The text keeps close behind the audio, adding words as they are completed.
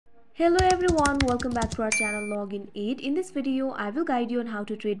Hello everyone, welcome back to our channel Login 8. In this video, I will guide you on how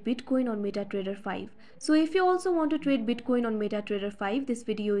to trade Bitcoin on MetaTrader 5. So if you also want to trade Bitcoin on MetaTrader 5, this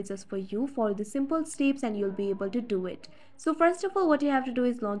video is just for you. Follow the simple steps and you'll be able to do it. So first of all, what you have to do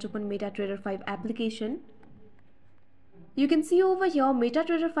is launch open MetaTrader 5 application. You can see over here,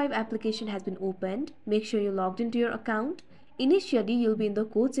 MetaTrader 5 application has been opened. Make sure you're logged into your account. Initially, you'll be in the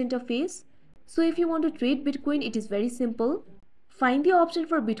quotes interface. So if you want to trade Bitcoin, it is very simple. Find the option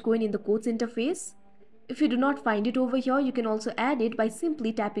for Bitcoin in the quotes interface. If you do not find it over here, you can also add it by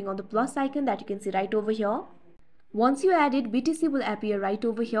simply tapping on the plus icon that you can see right over here. Once you add it, BTC will appear right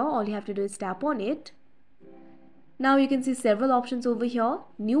over here. All you have to do is tap on it. Now you can see several options over here: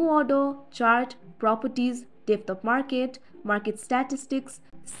 new order, chart, properties, depth of market, market statistics,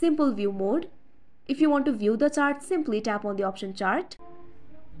 simple view mode. If you want to view the chart, simply tap on the option chart.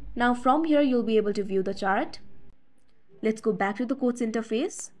 Now from here, you'll be able to view the chart. Let's go back to the quotes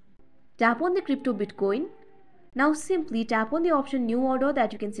interface. Tap on the crypto Bitcoin. Now simply tap on the option new order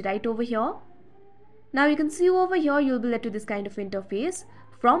that you can see right over here. Now you can see over here, you'll be led to this kind of interface.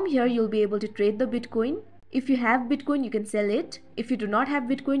 From here, you'll be able to trade the Bitcoin. If you have Bitcoin, you can sell it. If you do not have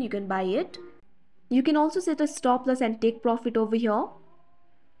Bitcoin, you can buy it. You can also set a stop loss and take profit over here.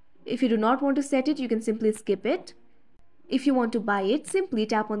 If you do not want to set it, you can simply skip it. If you want to buy it, simply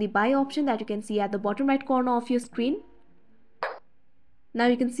tap on the buy option that you can see at the bottom right corner of your screen. Now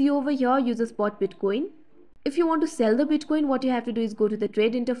you can see over here, users bought Bitcoin. If you want to sell the Bitcoin, what you have to do is go to the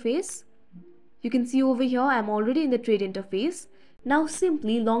trade interface. You can see over here, I'm already in the trade interface. Now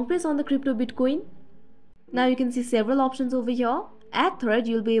simply long press on the crypto Bitcoin. Now you can see several options over here. At third,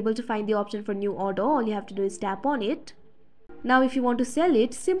 you'll be able to find the option for new order. All you have to do is tap on it. Now if you want to sell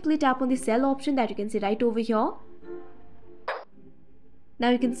it, simply tap on the sell option that you can see right over here. Now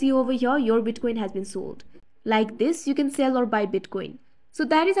you can see over here, your Bitcoin has been sold. Like this, you can sell or buy Bitcoin. So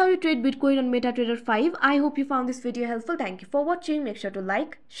that is how you trade Bitcoin on MetaTrader 5. I hope you found this video helpful. Thank you for watching. Make sure to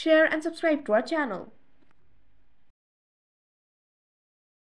like, share and subscribe to our channel.